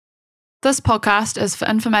This podcast is for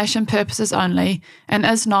information purposes only and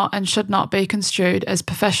is not and should not be construed as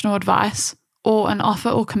professional advice or an offer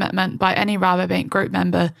or commitment by any RaboTalk group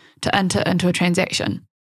member to enter into a transaction.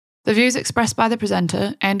 The views expressed by the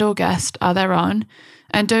presenter and or guest are their own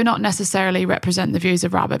and do not necessarily represent the views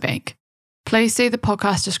of RaboTalk. Please see the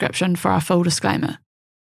podcast description for our full disclaimer.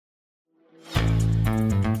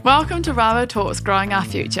 Welcome to RaboTalk's Growing Our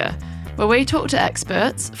Future, where we talk to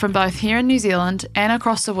experts from both here in New Zealand and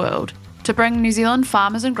across the world to bring New Zealand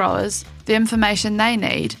farmers and growers the information they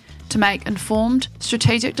need to make informed,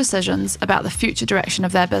 strategic decisions about the future direction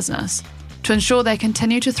of their business to ensure they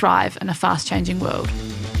continue to thrive in a fast-changing world.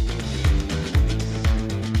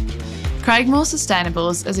 Craigmore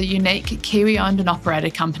Sustainables is a unique Kiwi-owned and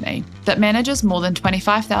operated company that manages more than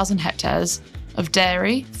 25,000 hectares of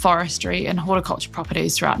dairy, forestry and horticulture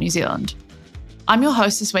properties throughout New Zealand. I'm your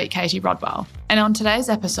host this week, Katie Rodwell, and on today's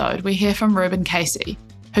episode we hear from Reuben Casey,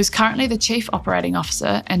 who's currently the Chief Operating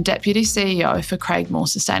Officer and Deputy CEO for Craigmore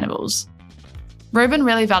Sustainables. Reuben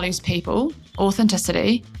really values people,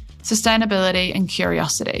 authenticity, sustainability and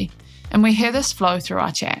curiosity, and we hear this flow through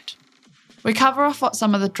our chat. We cover off what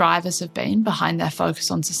some of the drivers have been behind their focus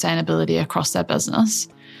on sustainability across their business,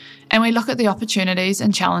 and we look at the opportunities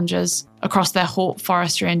and challenges across their hort,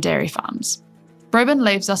 forestry and dairy farms. Reuben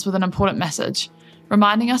leaves us with an important message,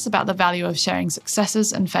 reminding us about the value of sharing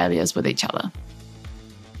successes and failures with each other.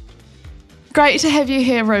 Great to have you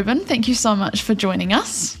here, Reuben. Thank you so much for joining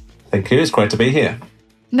us. Thank you. It's great to be here.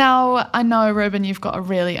 Now, I know, Reuben, you've got a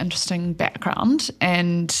really interesting background,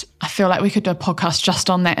 and I feel like we could do a podcast just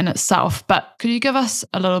on that in itself, but could you give us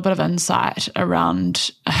a little bit of insight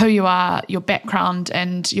around who you are, your background,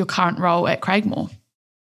 and your current role at Craigmore?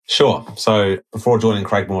 Sure. So before joining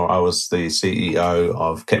Craigmore, I was the CEO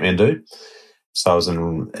of Kathmandu. So I was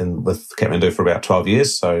with Kathmandu for about 12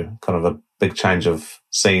 years, so kind of a big change of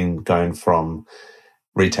scene going from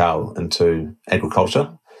retail into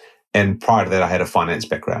agriculture. And prior to that, I had a finance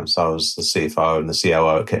background. So I was the CFO and the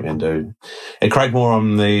COO at Kathmandu. At Craigmore,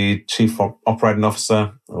 I'm the Chief Operating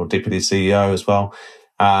Officer or Deputy CEO as well,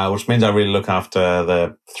 which means I really look after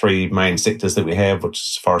the three main sectors that we have, which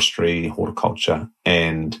is forestry, horticulture,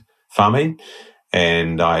 and farming.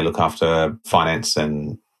 And I look after finance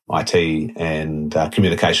and IT and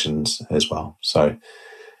communications as well. So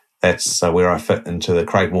that's where I fit into the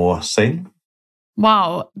Craigmore scene.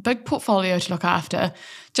 Wow, big portfolio to look after.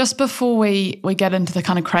 Just before we get into the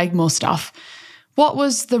kind of Craigmore stuff, what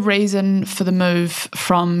was the reason for the move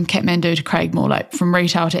from Kathmandu to Craigmore, like from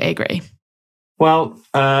retail to agri? Well,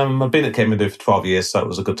 I've been at Kathmandu for 12 years, so it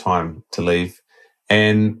was a good time to leave.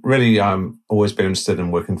 And really, I'm always been interested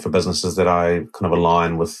in working for businesses that I kind of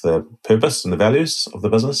align with the purpose and the values of the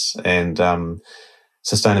business. And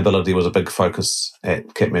sustainability was a big focus at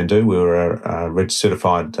Kathmandu. We were a Red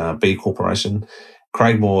Certified B Corporation.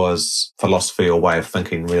 Craigmore's philosophy or way of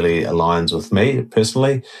thinking really aligns with me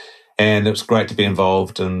personally. And it was great to be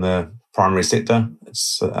involved in the primary sector.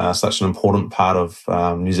 It's such an important part of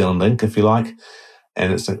New Zealand Inc., if you like.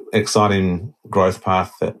 And it's an exciting growth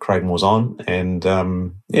path that Craigmore's on, and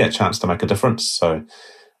a chance to make a difference. So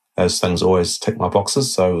those things always tick my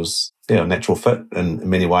boxes. So it was a natural fit in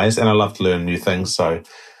many ways, and I love to learn new things. So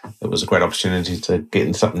it was a great opportunity to get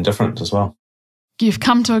into something different as well. You've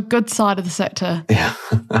come to a good side of the sector. Yeah.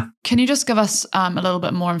 Can you just give us a little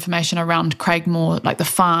bit more information around Craigmore, like the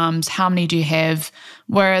farms? How many do you have?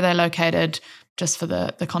 Where are they located? Just for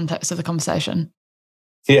the context of the conversation.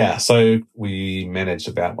 Yeah, so we manage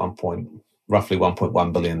about roughly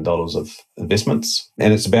 $1.1 billion of investments,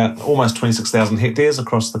 and it's about almost 26,000 hectares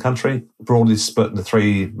across the country, broadly split into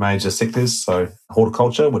three major sectors. So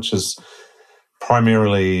horticulture, which is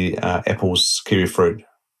primarily apples, kiwi fruit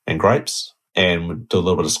and grapes, and we do a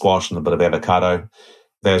little bit of squash and a bit of avocado.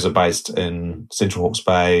 Those are based in Central Hawke's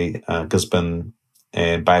Bay, Gisborne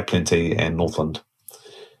and Bay of Plenty and Northland.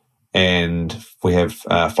 And we have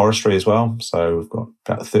forestry as well. So we've got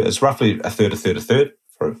about a third. It's roughly a third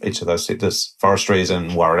for each of those sectors. Forestry is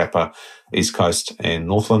in Wairarapa, East Coast and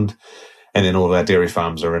Northland. And then all of our dairy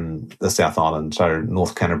farms are in the South Island. So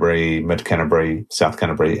North Canterbury, Mid Canterbury, South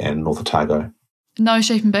Canterbury and North Otago. No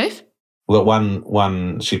sheep and beef? We've got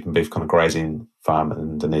one sheep and beef kind of grazing farm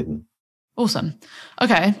in Dunedin. Awesome.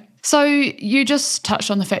 Okay. So you just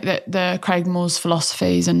touched on the fact that the Craigmore's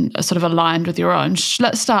philosophies and are sort of aligned with your own.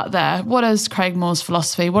 Let's start there. What is Craigmore's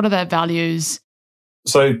philosophy? What are their values?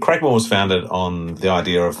 So Craigmore was founded on the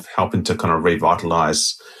idea of helping to kind of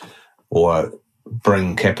revitalise or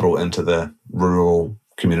bring capital into the rural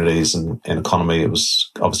communities and economy. It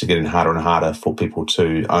was obviously getting harder and harder for people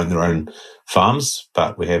to own their own farms,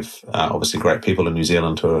 but we have obviously great people in New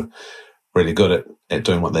Zealand who are really good at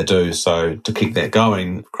doing what they do. So to keep that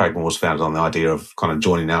going, Craigmore was founded on the idea of kind of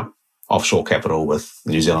joining up offshore capital with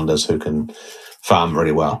New Zealanders who can farm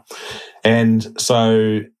really well. And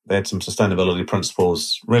so they had some sustainability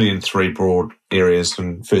principles really in three broad areas.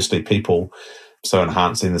 And firstly, people. So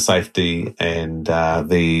enhancing the safety and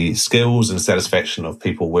the skills and satisfaction of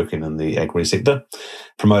people working in the agri sector,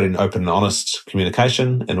 promoting open and honest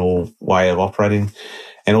communication in all way of operating,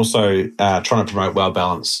 and also trying to promote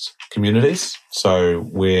well-balanced communities. So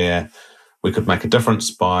where we could make a difference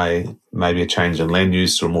by maybe a change in land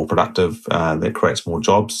use or more productive that creates more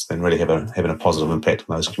jobs, then really having a positive impact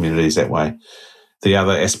on those communities that way. The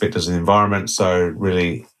other aspect is the environment, so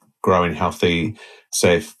really growing healthy,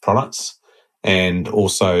 safe products, and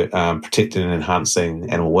also protecting and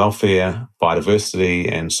enhancing animal welfare,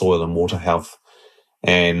 biodiversity, and soil and water health.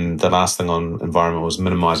 And the last thing on environment was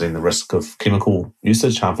minimising the risk of chemical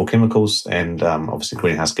usage, harmful chemicals, and obviously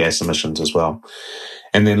greenhouse gas emissions as well.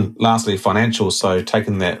 And then lastly, financial. So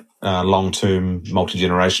taking that long-term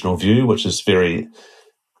multi-generational view, which is very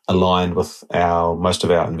aligned with most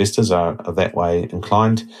of our investors are that way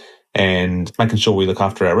inclined, and making sure we look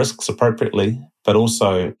after our risks appropriately, but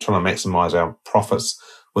also trying to maximise our profits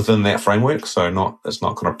within that framework. So it's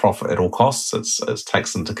not kind of profit at all costs. It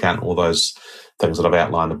takes into account all those things that I've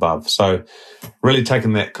outlined above. So really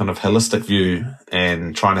taking that kind of holistic view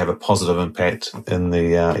and trying to have a positive impact in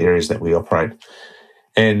the areas that we operate.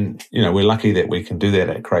 And, we're lucky that we can do that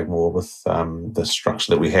at Craigmore with the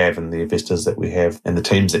structure that we have and the investors that we have and the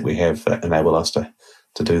teams that we have that enable us to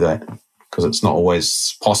do that, because it's not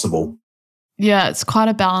always possible. Yeah, it's quite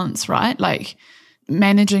a balance, right? Like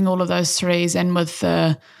managing all of those threes and with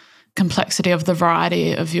the complexity of the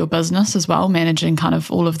variety of your business as well, managing kind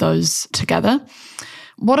of all of those together.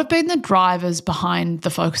 What have been the drivers behind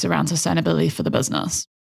the focus around sustainability for the business?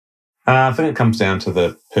 I think it comes down to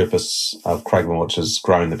the purpose of Craigmore, which is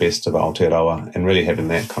growing the best of Aotearoa and really having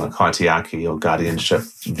that kind of kaitiaki or guardianship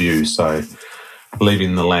view. So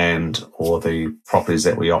leaving the land or the properties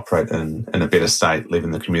that we operate in a better state,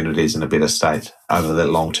 leaving the communities in a better state over that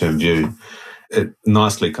long-term view. It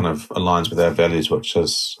nicely kind of aligns with our values, which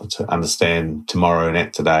is to understand tomorrow and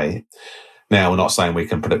act today. Now, we're not saying we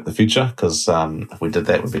can predict the future, because if we did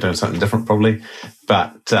that, we'd be doing something different probably.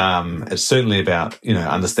 But it's certainly about,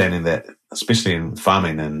 understanding that, especially in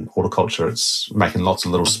farming and horticulture, it's making lots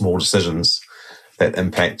of little small decisions that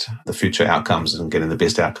impact the future outcomes and getting the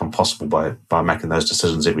best outcome possible by making those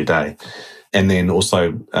decisions every day. And then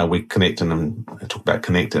also we connect and talk about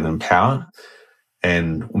connect and empower.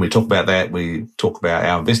 And when we talk about that, we talk about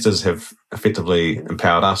our investors have effectively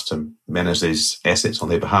empowered us to manage these assets on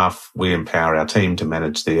their behalf. We empower our team to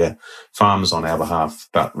manage their farms on our behalf,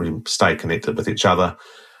 but we stay connected with each other,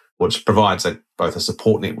 which provides both a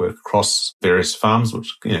support network across various farms,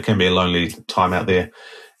 which can be a lonely time out there.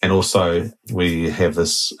 And also we have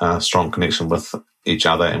this strong connection with each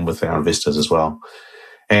other and with our investors as well.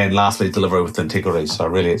 And lastly, delivery with integrity. So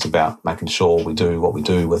really it's about making sure we do what we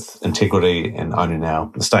do with integrity and owning our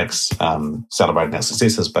mistakes, celebrating our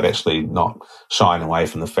successes, but actually not shying away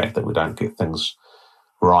from the fact that we don't get things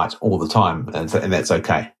right all the time. And that's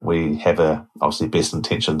okay. We have obviously best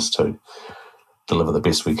intentions to deliver the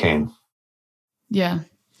best we can. Yeah.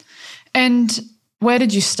 And where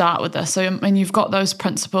did you start with this? So, you've got those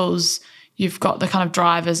principles, you've got the kind of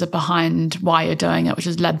drivers behind why you're doing it, which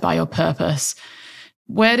is led by your purpose.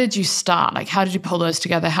 Where did you start? Like, how did you pull those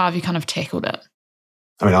together? How have you kind of tackled it?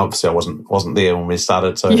 I mean, obviously I wasn't there when we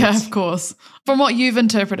started. So yeah, of course. From what you've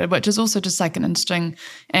interpreted, which is also just like an interesting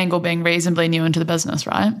angle being reasonably new into the business,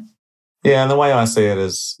 right? Yeah, and the way I see it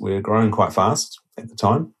is we're growing quite fast at the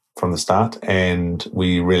time from the start, and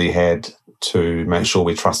we really had to make sure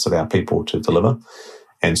we trusted our people to deliver.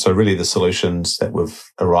 And so really the solutions that we've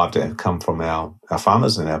arrived at have come from our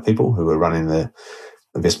farmers and our people who are running the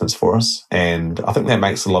investments for us. And I think that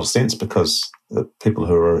makes a lot of sense, because the people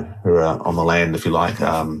who are on the land, if you like,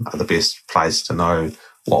 are the best place to know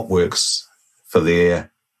what works for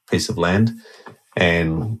their piece of land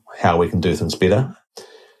and how we can do things better.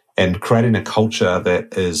 And creating a culture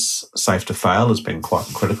that is safe to fail has been quite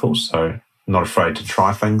critical. So not afraid to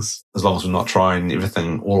try things, as long as we're not trying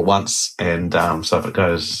everything all at once. And so if it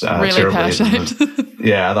goes really terribly,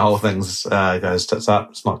 yeah, the whole thing's goes tits up.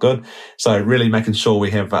 It's not good. So really making sure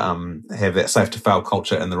we have that safe to fail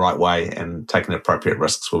culture in the right way and taking appropriate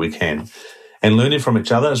risks where we can. And learning from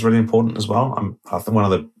each other is really important as well. I think one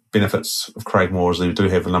of the benefits of Craigmore is we do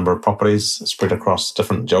have a number of properties spread across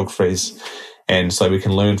different geographies. And so we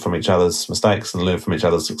can learn from each other's mistakes and learn from each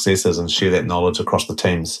other's successes and share that knowledge across the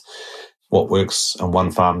teams. What works on one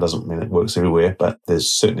farm doesn't mean it works everywhere, but there's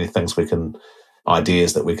certainly things we can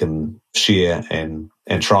ideas that we can share and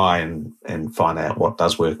try and find out what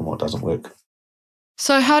does work and what doesn't work.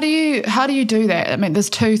 So how do you do that? I mean, there's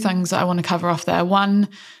two things that I want to cover off there. One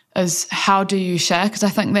is, how do you share? Because I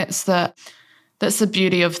think that's the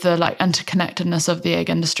beauty of the interconnectedness of the egg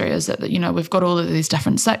industry, is that we've got all of these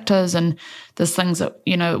different sectors and there's things that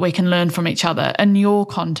we can learn from each other. In your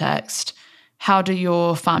context, how do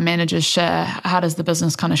your farm managers share? How does the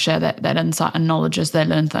business kind of share that insight and knowledge as they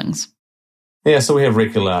learn things? Yeah, so we have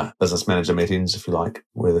regular business manager meetings, if you like,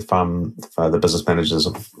 where the business managers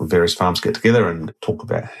of various farms get together and talk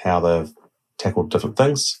about how they've tackled different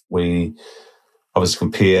things. We obviously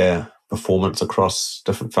compare performance across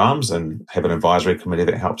different farms and have an advisory committee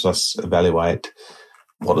that helps us evaluate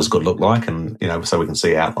what does good look like, and so we can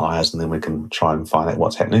see outliers and then we can try and find out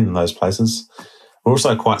what's happening in those places. We're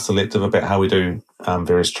also quite selective about how we do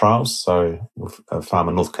various trials. So with a farm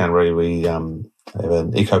in North Canterbury, we have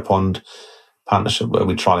an eco-pond partnership where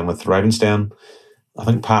we're trialling with Ravensdown. I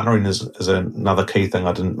think partnering is another key thing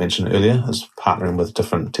I didn't mention earlier, is partnering with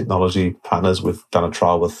different technology partners. We've done a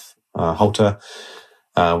trial with Halter,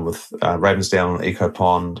 with Ravensdown on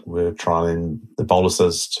eco-pond. We're trialling the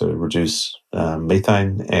boluses to reduce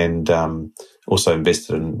methane, and also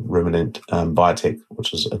invested in ruminant biotech,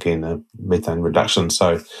 which is, again, a methane reduction.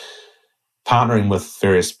 So partnering with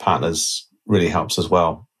various partners really helps as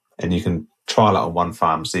well. And you can trial it on one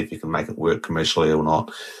farm, see if you can make it work commercially or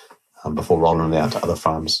not, before rolling it out to other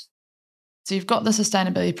farms. So you've got the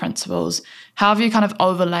sustainability principles. How have you kind of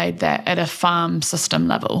overlaid that at a farm system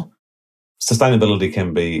level? Sustainability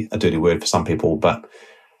can be a dirty word for some people, but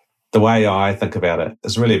the way I think about it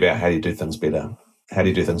is really about how do you do things better? How do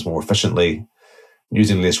you do things more efficiently,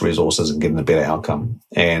 using less resources and getting a better outcome?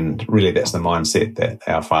 And really that's the mindset that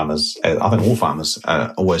our farmers, I think all farmers,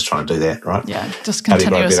 are always trying to do that, right? Yeah, just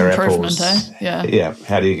continuous improvement, Yeah. Yeah.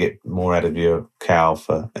 How do you get more out of your cow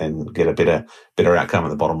and get a better outcome at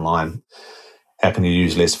the bottom line? How can you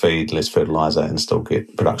use less feed, less fertiliser and still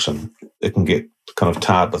get production? It can get kind of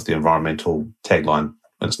tarred with the environmental tagline.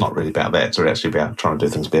 And it's not really about that. It's actually about trying to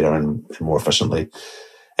do things better and more efficiently.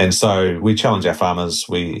 And so we challenge our farmers.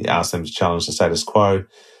 We ask them to challenge the status quo.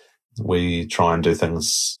 We try and do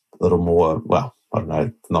things a little more, well, I don't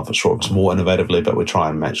know, not for sure it's more innovatively, but we try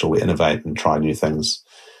and make sure we innovate and try new things.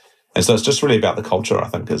 And so it's just really about the culture, I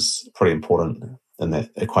think, is pretty important in that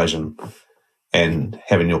equation. And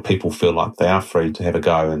having your people feel like they are free to have a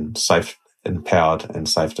go and safe, empowered and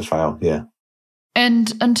safe to fail, yeah.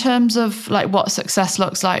 And in terms of what success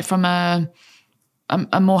looks like from a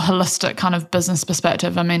more holistic kind of business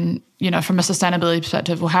perspective, I mean, from a sustainability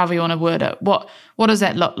perspective, or however you want to word it, what does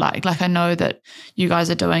that look like? I know that you guys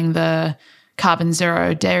are doing the carbon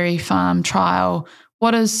zero dairy farm trial.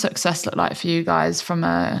 What does success look like for you guys from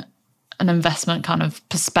an investment kind of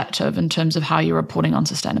perspective in terms of how you're reporting on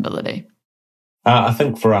sustainability? I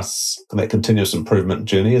think for us, that continuous improvement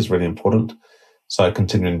journey is really important. So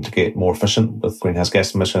continuing to get more efficient with greenhouse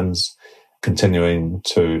gas emissions, continuing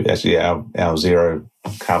to, actually our zero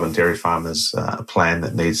carbon dairy farm is a plan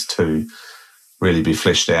that needs to really be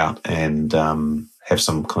fleshed out and have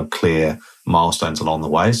some kind of clear milestones along the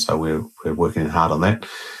way. So we're working hard on that.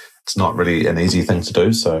 It's not really an easy thing to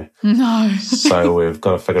do. So no. So we've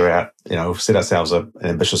got to figure out, we've set ourselves an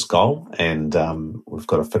ambitious goal, and we've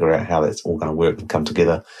got to figure out how that's all going to work and come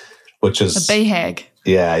together, which is a BHAG.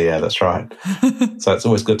 Yeah, that's right. So it's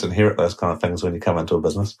always good to inherit those kind of things when you come into a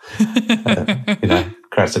business.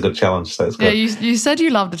 Creates a good challenge. So it's good. Yeah, you said you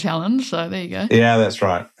loved a challenge, so there you go. Yeah, that's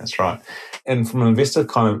right. And from an investor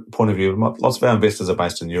kind of point of view, lots of our investors are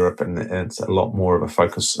based in Europe, and it's a lot more of a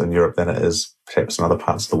focus in Europe than it is perhaps in other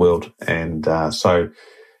parts of the world. And so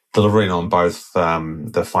delivering on both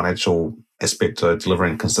the financial aspect of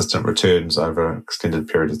delivering consistent returns over an extended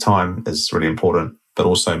period of time is really important, but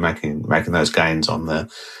also making those gains on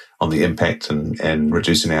the impact and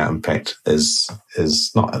reducing our impact is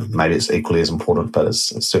not, maybe it's equally as important, but it's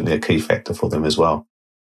certainly a key factor for them as well.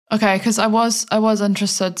 Okay, because I was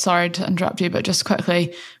interested, sorry to interrupt you, but just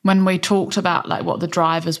quickly, when we talked about what the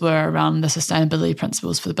drivers were around the sustainability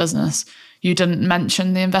principles for the business, you didn't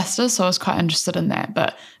mention the investors, so I was quite interested in that,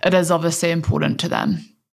 but it is obviously important to them.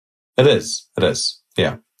 It is,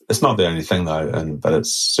 yeah. It's not the only thing though, but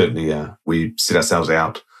it's certainly, we set ourselves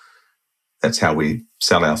out. That's how we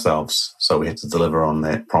sell ourselves. So we have to deliver on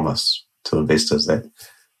that promise to investors that,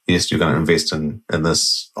 yes, you're going to invest in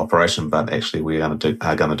this operation, but actually we are going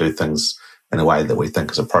to do things in a way that we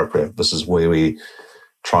think is appropriate. This is where we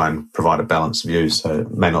try and provide a balanced view. So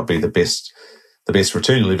it may not be the best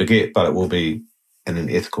return you'll ever get, but it will be in an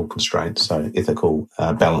ethical constraint. So ethical,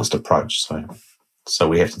 balanced approach. So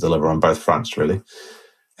we have to deliver on both fronts really.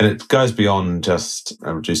 And it goes beyond just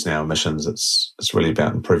reducing our emissions. It's really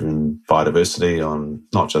about improving biodiversity on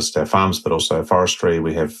not just our farms, but also forestry.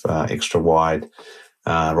 We have extra wide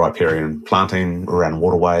riparian planting around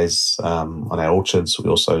waterways on our orchards. We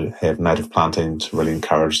also have native planting to really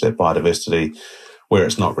encourage that biodiversity. Where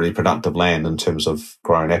it's not really productive land in terms of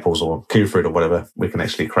growing apples or kiwi fruit or whatever, we can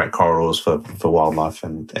actually create corridors for wildlife.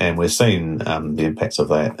 And we're seeing the impacts of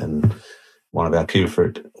that in one of our kiwi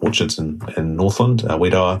fruit orchards in Northland,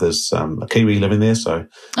 Weedower. There's a kiwi living there. So,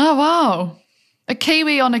 oh, wow. A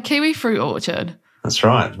kiwi on a kiwi fruit orchard. That's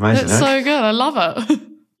right. Amazing. It's so good. I love it.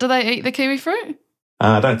 Do they eat the kiwi fruit?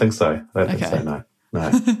 I don't think so. Think so,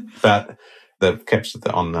 no. But they've captured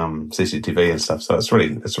that on CCTV and stuff. So it's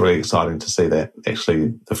really exciting to see that,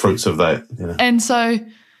 actually, the fruits of that. And so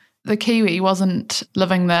the kiwi wasn't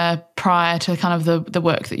living there prior to kind of the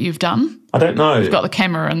work that you've done? I don't know. You've got the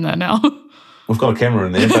camera in there now. We've got a camera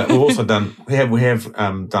in there, but we've also done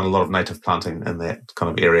done a lot of native planting in that kind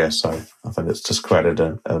of area. So I think it's just created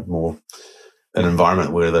an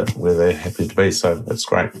environment where they're happy to be. So it's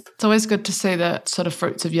great. It's always good to see the sort of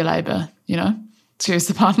fruits of your labour, Excuse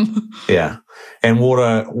the pun. Yeah. And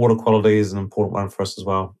water quality is an important one for us as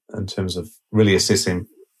well in terms of really assessing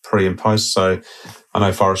pre and post. So I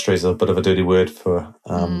know forestry is a bit of a dirty word for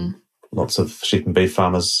lots of sheep and beef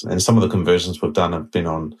farmers. And some of the conversions we've done have been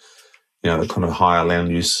on, the kind of higher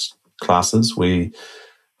land use classes. We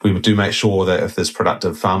do make sure that if there's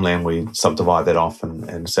productive farmland, we subdivide that off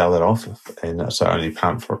and sell that off. And so only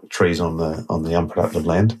plant trees on the unproductive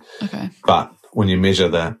land. Okay. But when you measure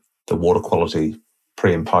the water quality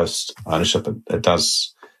pre and post ownership,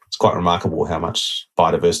 it's quite remarkable how much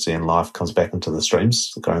biodiversity and life comes back into the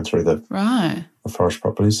streams going through the forest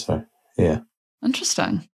properties. So, yeah.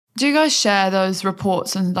 Interesting. Do you guys share those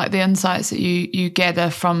reports and like the insights that you gather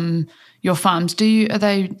from your farms? Are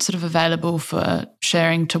they sort of available for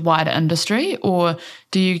sharing to wider industry, or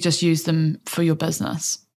do you just use them for your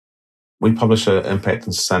business? We publish an impact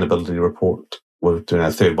and sustainability report. We're doing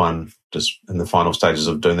our third one, just in the final stages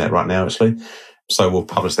of doing that right now, actually. So we'll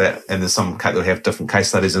publish that, and there's we'll have different case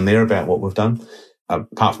studies in there about what we've done.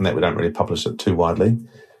 Apart from that, we don't really publish it too widely.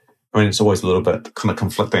 I mean, it's always a little bit kind of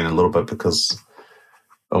conflicting a little bit, because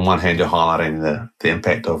on one hand, you're highlighting the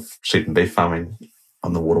impact of sheep and beef farming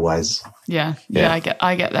on the waterways. Yeah, I get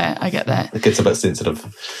that. It gets a bit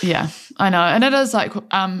sensitive. Yeah, I know. And it is like,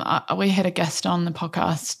 we had a guest on the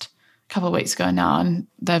podcast a couple of weeks ago now, and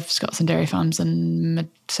they've got some dairy farms in mid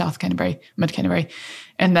Canterbury,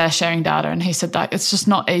 and they're sharing data, and he said that it's just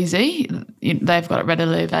not easy. They've got it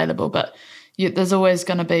readily available, but there's always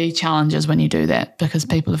going to be challenges when you do that, because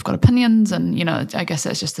people have got opinions, and I guess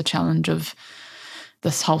that's just the challenge of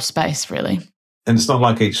this whole space, really. And it's not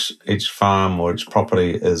like each farm or each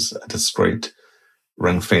property is a discrete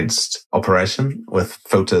ring-fenced operation with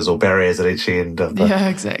filters or barriers at each end. Yeah,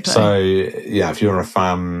 exactly. So, if you're on a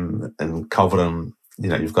farm in Culverden,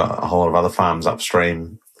 you've got a whole lot of other farms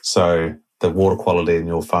upstream. So the water quality in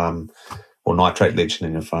your farm or nitrate leaching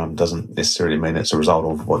in your farm doesn't necessarily mean it's a result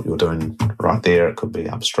of what you're doing right there. It could be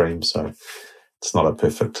upstream. So it's not a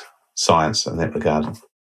perfect science in that regard.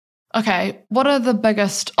 Okay, what are the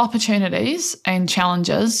biggest opportunities and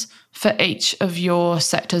challenges for each of your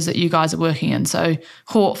sectors that you guys are working in? So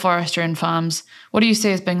hort, forestry and farms, what do you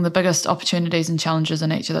see as being the biggest opportunities and challenges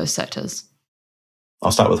in each of those sectors?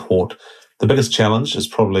 I'll start with hort. The biggest challenge is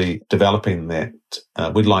probably developing that.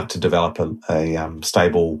 We'd like to develop a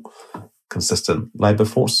stable, consistent labour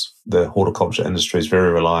force. The horticulture industry is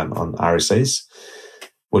very reliant on RSEs,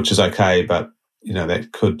 which is okay, but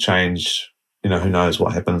that could change. Who knows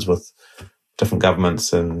what happens with different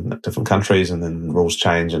governments in different countries, and then rules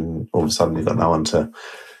change and all of a sudden you've got no one to.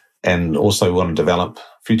 And also we want to develop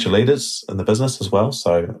future leaders in the business as well.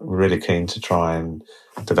 So we're really keen to try and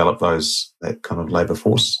develop that kind of labour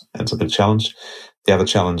force. It's a big challenge. The other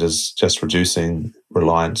challenge is just reducing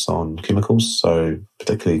reliance on chemicals. So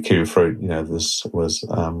particularly kiwi fruit, this was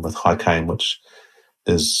with high cane, which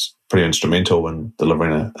is pretty instrumental in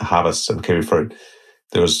delivering a harvest in kiwi fruit.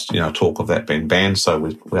 There was, talk of that being banned, so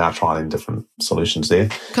we are trying different solutions there.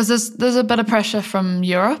 Because there's a bit of pressure from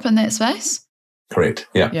Europe in that space? Correct,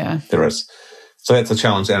 yeah, there is. So that's a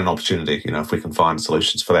challenge and an opportunity. If we can find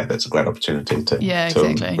solutions for that, that's a great opportunity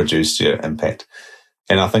to reduce your impact.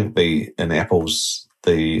 And I think in apples,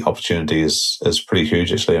 the opportunity is pretty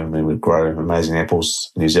huge, actually. I mean, we grow amazing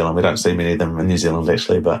apples in New Zealand. We don't see many of them in New Zealand,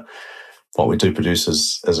 actually, but what we do produce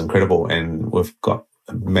is incredible. And we've got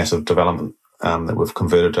a massive development that we've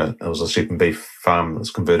converted. It was a sheep and beef farm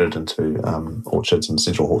that's converted into orchards in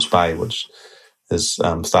Central Hawke's Bay, which is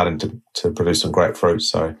starting to produce some great fruit.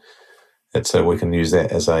 So we can use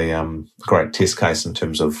that as a great test case in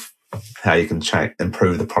terms of how you can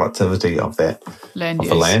improve the productivity of the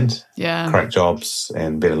land, create jobs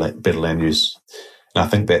and better land use. And I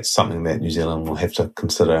think that's something that New Zealand will have to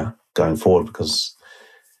consider going forward, because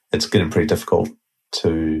it's getting pretty difficult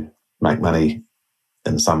to make money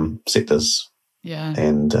in some sectors. Yeah.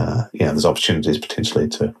 And there's opportunities potentially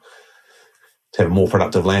to have more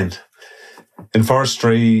productive land. In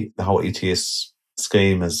forestry, the whole ETS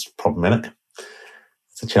scheme is problematic.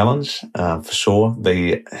 It's a challenge, for sure.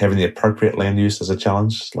 Having the appropriate land use is a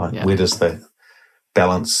challenge. Where does the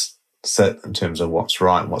balance sit in terms of what's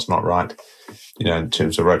right and what's not right? In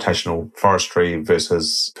terms of rotational forestry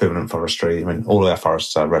versus permanent forestry. I mean, all of our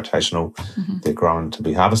forests are rotational. Mm-hmm. They're grown to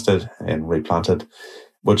be harvested and replanted,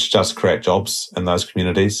 which does create jobs in those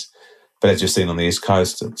communities. But as you've seen on the East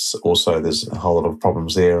Coast, there's a whole lot of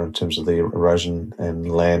problems there in terms of the erosion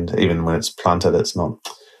and land. Even when it's planted, it's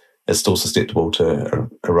still susceptible to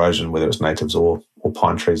erosion, whether it's natives or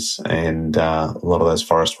pine trees. And a lot of those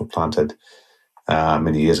forests were planted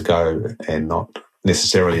many years ago and not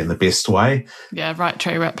necessarily in the best way. Yeah, right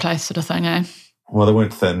tree, right place sort of thing, eh? Well, they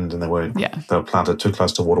weren't thinned and they were planted too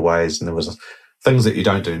close to waterways, and there was things that you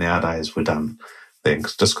don't do nowadays were done then,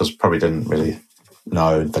 just because probably didn't really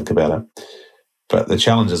know and think about it. But the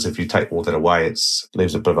challenge is if you take all that away, it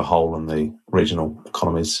leaves a bit of a hole in the regional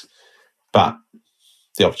economies. But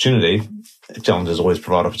the challenges always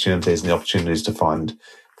provide opportunities, and the opportunities to find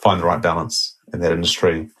the right balance in that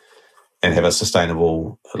industry and have a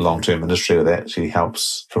sustainable long-term industry that actually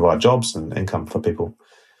helps provide jobs and income for people.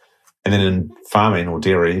 And then in farming or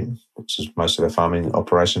dairy, which is most of our farming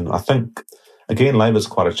operation, I think, again, labour is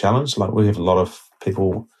quite a challenge. We have a lot of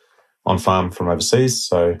people on farm from overseas.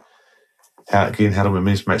 So how do we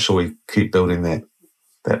make sure we keep building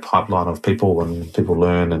that pipeline of people and people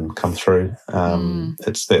learn and come through?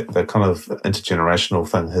 It's the kind of intergenerational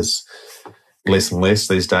thing has less and less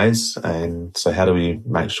these days. And so how do we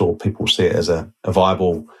make sure people see it as a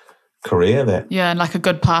viable career? And like a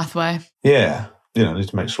good pathway. Yeah. Need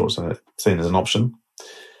to make sure it's seen as an option.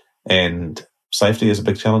 And safety is a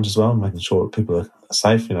big challenge as well, making sure that people are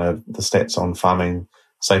safe. The stats on farming,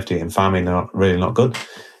 safety and farming are really not good.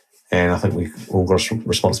 And I think we've all got a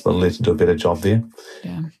responsibility to do a better job there.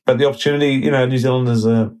 Yeah. But the opportunity, New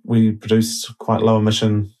Zealand we produce quite low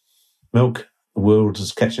emission milk. The world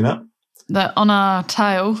is catching up. That on our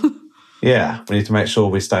tail. Yeah, we need to make sure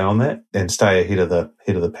we stay on that and stay ahead of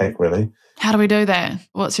the pack, really. How do we do that?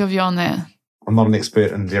 What's your view on that? I'm not an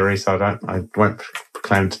expert in dairy, so I won't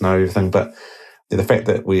claim to know everything. But the fact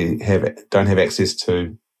that we don't have access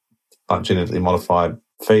to genetically modified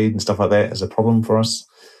feed and stuff like that is a problem for us.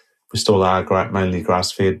 We still are mainly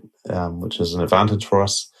grass-fed, which is an advantage for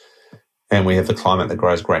us. And we have the climate that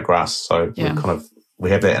grows great grass. So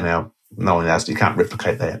we have that in our knowing us. You can't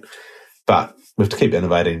replicate that. But we have to keep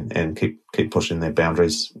innovating and keep pushing their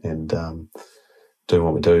boundaries and doing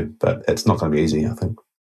what we do. But it's not going to be easy, I think.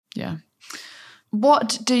 Yeah.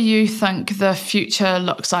 What do you think the future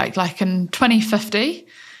looks like? Like in 2050,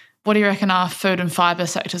 what do you reckon our food and fibre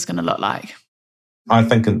sector is going to look like? I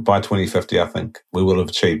think by 2050, I think we will have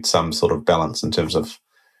achieved some sort of balance in terms of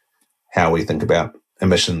how we think about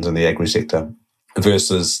emissions in the agri sector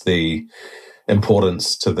versus the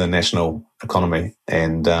importance to the national economy.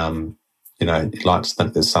 And, you'd like to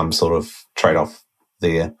think there's some sort of trade-off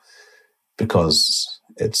there because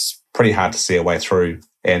it's pretty hard to see a way through.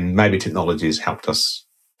 And maybe technology has helped us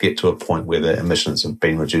get to a point where the emissions have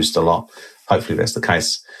been reduced a lot. Hopefully that's the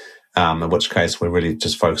case. In which case we're really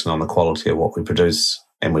just focusing on the quality of what we produce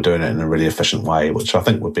and we're doing it in a really efficient way, which I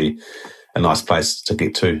think would be a nice place to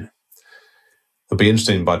get to. It'll be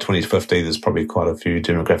interesting by 2050, there's probably quite a few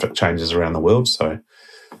demographic changes around the world, so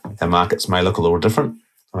our markets may look a little different.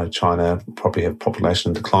 China probably have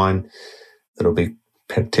population decline. It'll be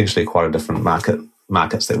potentially quite a different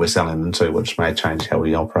markets that we're selling into, which may change how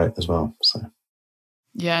we operate as well. So,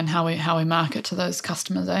 yeah, and how we market to those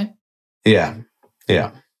customers, eh? Yeah.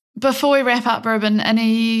 Before we wrap up, Reuben,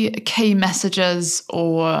 any key messages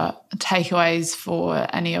or takeaways for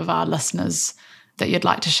any of our listeners that you'd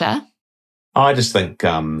like to share? I just think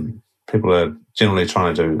people are generally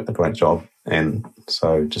trying to do a great job, and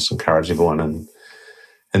so just encourage everyone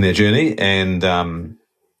in their journey and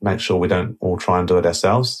make sure we don't all try and do it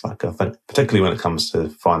ourselves. I think particularly when it comes to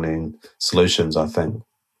finding solutions, I think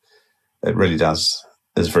it really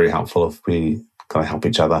is very helpful if we kind of help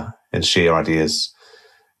each other and share ideas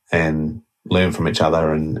and learn from each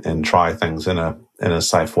other and try things in a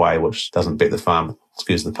safe way, which doesn't bet the farm,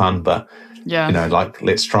 excuse the pun, but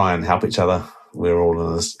let's try and help each other. We're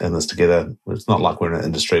all in this together. It's not like we're in an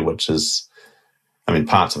industry which is, I mean,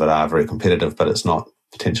 parts of it are very competitive, but it's not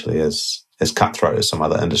potentially as cutthroat as some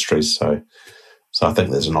other industries. So I think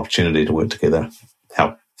there's an opportunity to work together,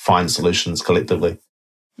 help find solutions collectively.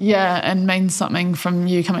 Yeah, and means something from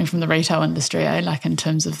you coming from the retail industry, like in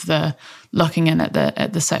terms of the looking in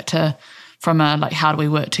at the sector from a like how do we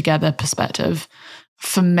work together perspective.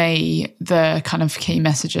 For me, the kind of key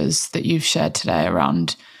messages that you've shared today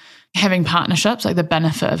around having partnerships, like the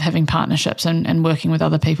benefit of having partnerships and working with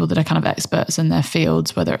other people that are kind of experts in their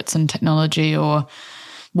fields, whether it's in technology or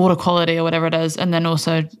water quality or whatever it is. And then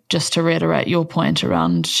also just to reiterate your point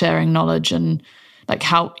around sharing knowledge and like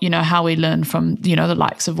how we learn from, the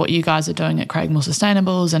likes of what you guys are doing at Craigmore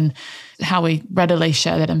Sustainables and how we readily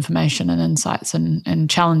share that information and insights and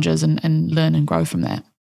challenges and learn and grow from that.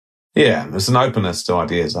 Yeah, it's an openness to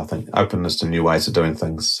ideas, I think. Openness to new ways of doing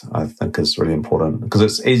things, I think, is really important because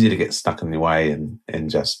it's easy to get stuck in your way and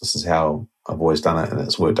just, this is how I've always done it and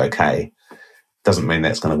it's worked okay. Doesn't mean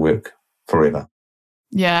that's going to work forever.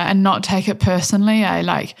 Yeah, and not take it personally.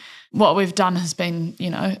 Like what we've done has been,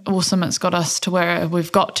 awesome. It's got us to where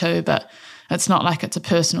we've got to, but it's not like it's a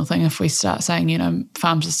personal thing if we start saying,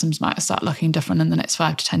 farm systems might start looking different in the next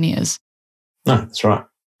 5 to 10 years. No, that's right.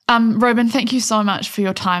 Reuben, thank you so much for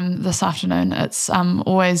your time this afternoon. It's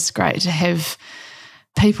always great to have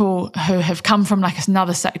people who have come from like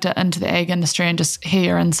another sector into the ag industry and just hear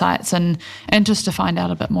your insights and just to find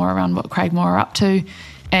out a bit more around what Craigmore are up to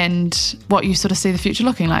and what you sort of see the future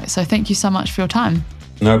looking like. So thank you so much for your time.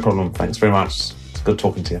 No problem. Thanks very much. It's good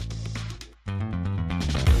talking to you.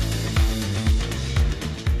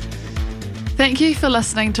 Thank you for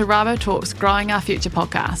listening to RaboTalk's Growing Our Future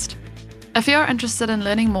podcast. If you're interested in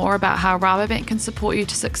learning more about how Rabobank can support you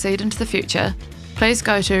to succeed into the future, please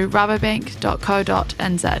go to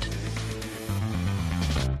rabobank.co.nz.